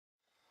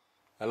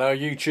Hello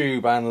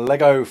YouTube and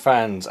LEGO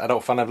fans,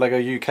 Adult Fan of LEGO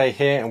UK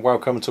here, and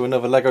welcome to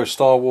another LEGO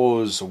Star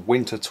Wars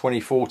Winter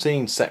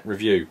 2014 set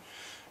review.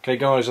 Okay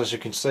guys, as you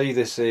can see,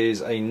 this is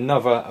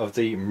another of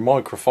the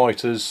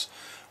Microfighters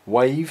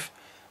wave.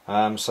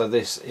 So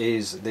this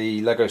is the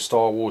LEGO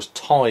Star Wars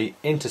TIE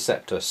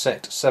Interceptor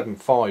set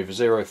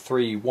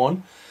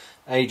 75031,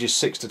 ages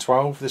 6 to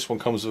 12. This one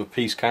comes with a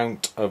piece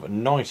count of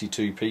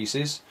 92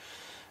 pieces.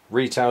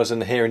 Retails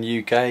in here in the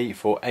UK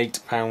for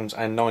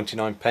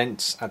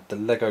 £8.99 at the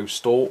LEGO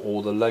store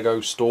or the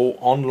LEGO store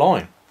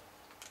online.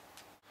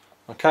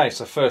 Okay,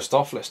 so first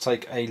off, let's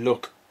take a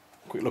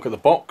quick look at the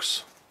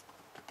box.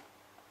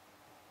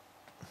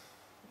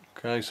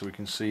 Okay, so we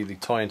can see the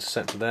TIE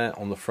Interceptor there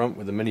on the front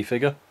with the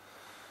minifigure.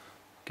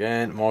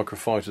 Again,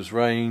 Microfighters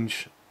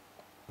range.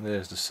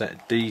 There's the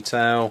set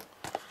detail.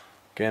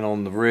 Again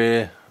on the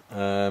rear.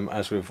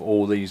 As with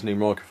all these new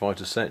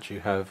Microfighter sets,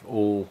 you have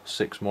all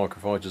 6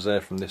 Microfighters there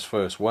from this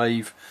first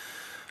wave.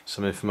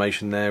 Some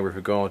information there with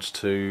regards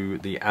to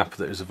the app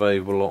that is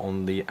available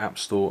on the App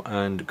Store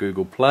and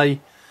Google Play.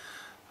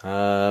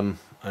 And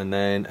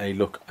then a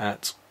look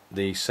at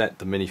the set,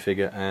 the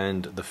minifigure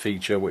and the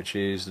feature, which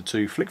is the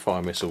 2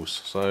 flickfire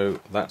missiles. So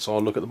that's our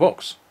look at the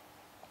box.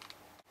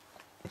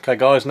 Okay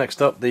guys,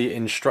 next up the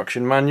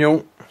instruction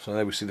manual. So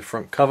there we see the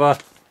front cover,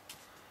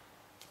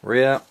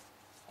 rear.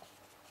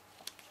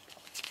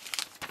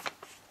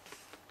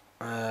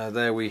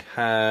 There we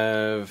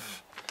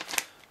have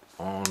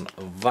on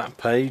that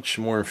page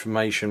more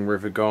information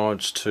with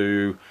regards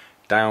to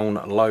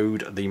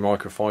download the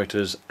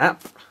Microfighters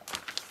app.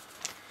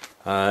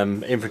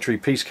 Inventory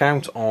piece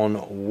count on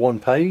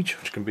one page,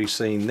 which can be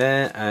seen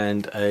there,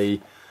 and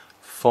a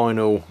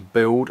final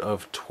build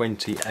of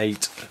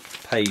 28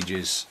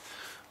 pages.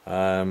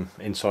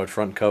 Inside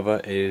front cover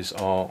is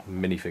our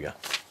minifigure.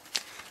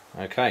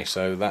 Okay,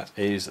 so that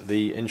is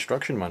the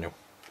instruction manual.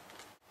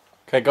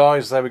 Okay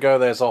guys, there we go,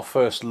 there's our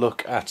first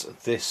look at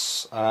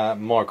this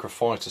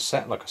Microfighter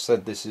set. Like I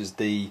said, this is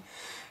the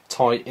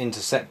TIE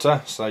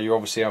Interceptor, so you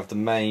obviously have the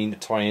main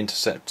TIE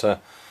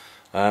Interceptor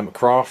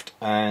craft,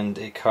 and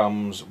it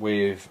comes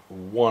with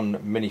one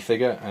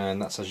minifigure,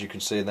 and that's, as you can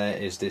see there,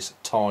 is this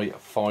TIE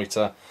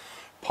Fighter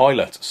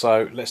pilot.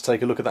 So let's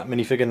take a look at that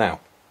minifigure now.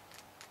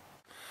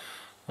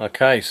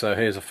 Okay, so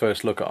here's a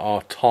first look at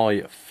our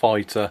TIE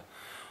Fighter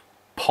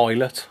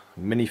pilot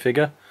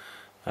minifigure.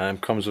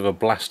 Comes with a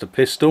blaster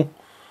pistol.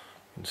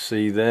 You can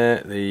see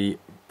there the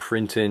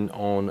printing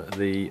on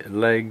the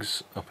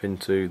legs up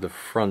into the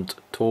front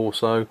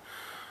torso.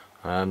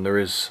 There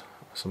is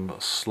some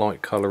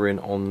slight colouring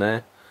on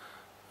there,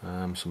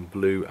 some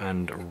blue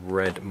and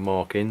red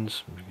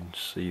markings, you can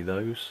see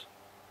those.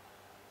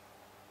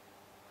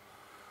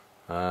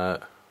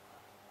 Rear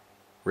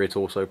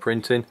torso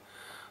printing.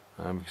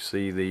 You can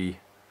see the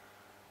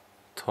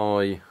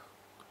TIE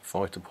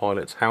Fighter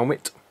pilot's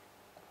helmet.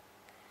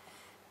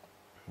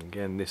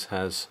 Again, this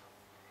has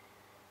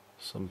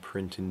some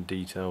printing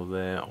detail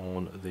there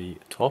on the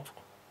top.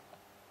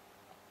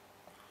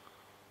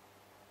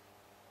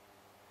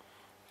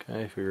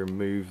 Okay, if we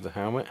remove the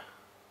helmet,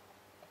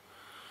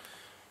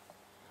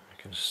 you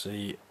can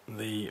see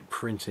the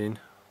printing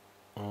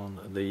on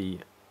the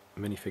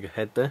minifigure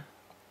head there.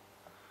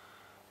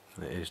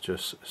 It is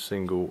just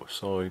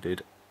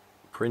single-sided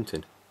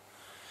printing.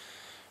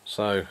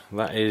 So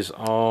that is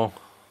our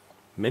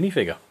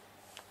minifigure.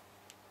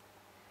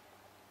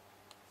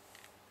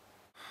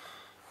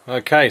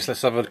 Okay, so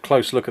let's have a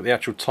close look at the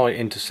actual TIE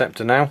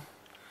Interceptor now.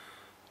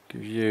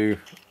 Give you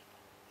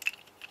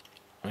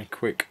a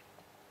quick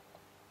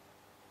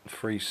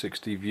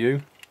 360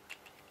 view.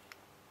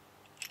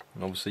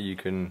 And obviously you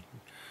can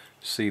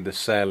see the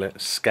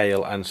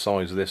scale and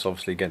size of this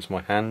obviously against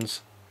my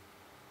hands.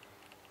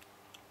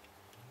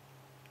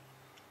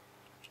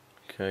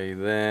 Okay,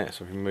 there,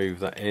 so if we move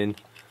that in,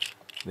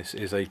 this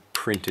is a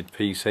printed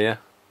piece here,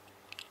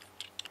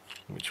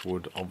 which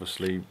would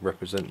obviously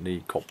represent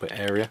the cockpit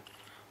area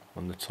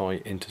on the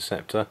TIE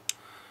Interceptor.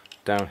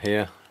 Down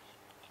here,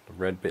 the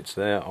red bits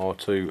there are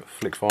 2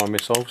 flickfire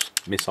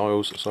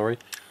missiles. Sorry.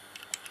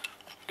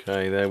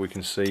 Okay, there we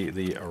can see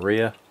the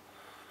rear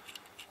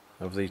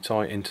of the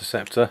TIE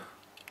Interceptor.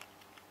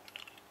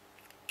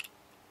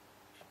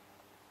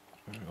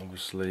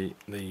 Obviously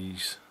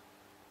these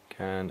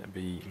can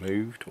be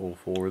moved, all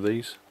 4 of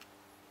these,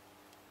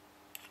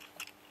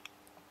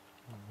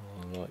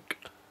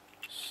 like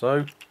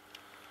so.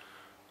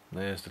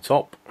 There's the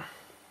top.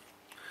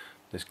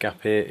 This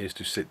gap here is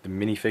to sit the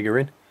minifigure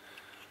in,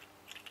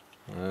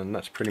 and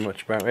that's pretty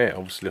much about it.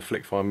 Obviously the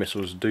flickfire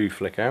missiles do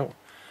flick out.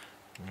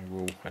 I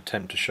will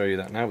attempt to show you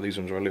that now, but these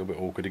ones are a little bit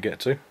awkward to get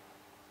to.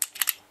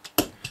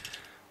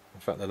 In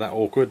fact, they're that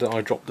awkward that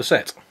I dropped the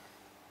set.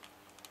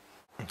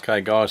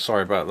 Okay guys,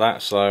 sorry about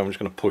that, so I'm just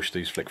going to push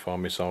these flickfire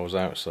missiles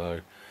out, so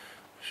I'll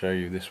show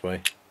you this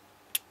way.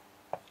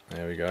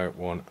 There we go,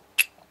 1,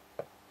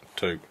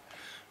 2,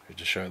 just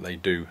to show they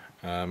do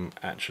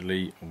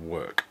actually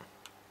work.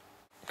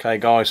 Okay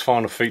guys,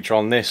 final feature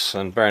on this,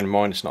 and bearing in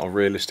mind it's not a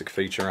realistic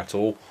feature at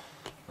all,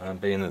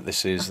 being that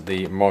this is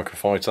the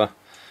Microfighter.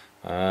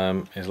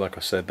 is, like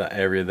I said, that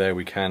area there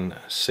we can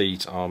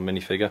seat our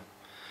minifigure.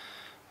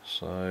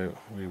 So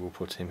we will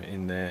put him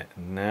in there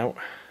now.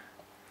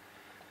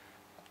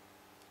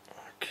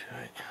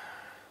 Okay.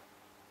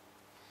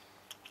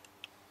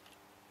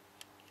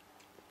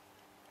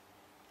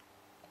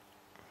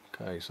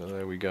 Okay, so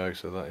there we go.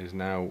 So that is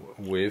now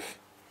with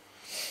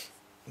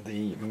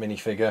the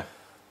minifigure,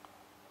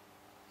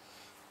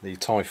 the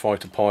TIE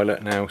fighter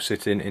pilot now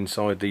sitting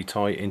inside the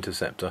TIE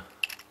Interceptor.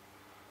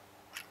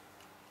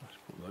 Let's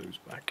put those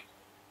back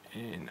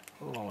in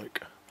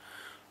like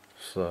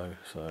so.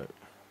 So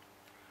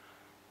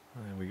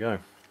there we go.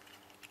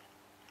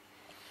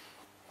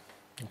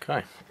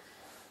 Okay.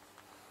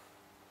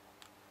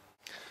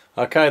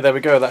 Okay, there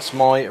we go. That's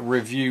my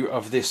review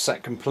of this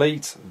set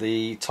complete.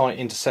 The TIE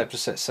Interceptor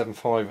set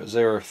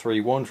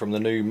 75031 from the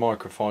new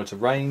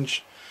microfighter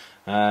range.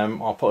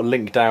 I'll put a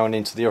link down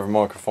into the other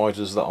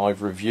microfighters that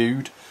I've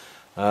reviewed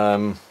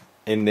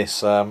in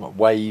this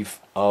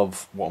wave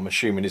of what I'm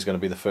assuming is going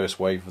to be the first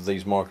wave of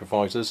these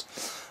microfighters.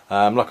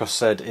 Like I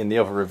said in the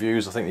other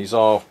reviews, I think these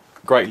are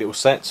great little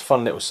sets,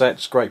 fun little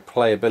sets, great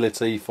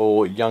playability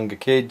for younger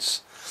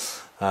kids.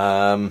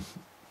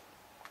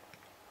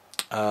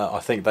 I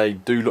think they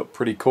do look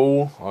pretty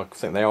cool. I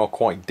think they are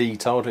quite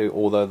detailed,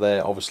 although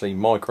they're obviously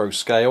micro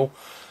scale.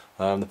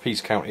 The piece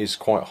count is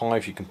quite high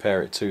if you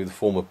compare it to the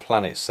former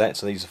Planet set,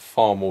 so these are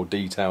far more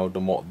detailed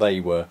than what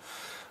they were.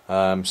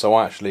 So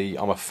actually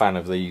I'm a fan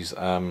of these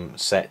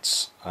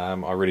sets.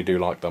 I really do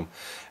like them.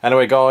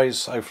 Anyway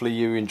guys, hopefully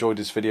you enjoyed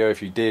this video.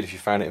 If you did, if you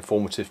found it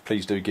informative,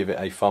 please do give it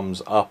a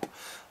thumbs up.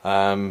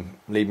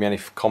 Leave me any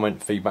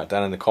feedback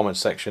down in the comment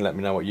section. Let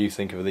me know what you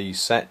think of these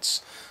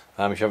sets.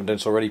 If you haven't done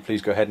so already,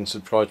 please go ahead and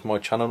subscribe to my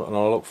channel, and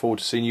I look forward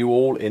to seeing you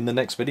all in the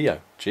next video.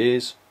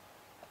 Cheers!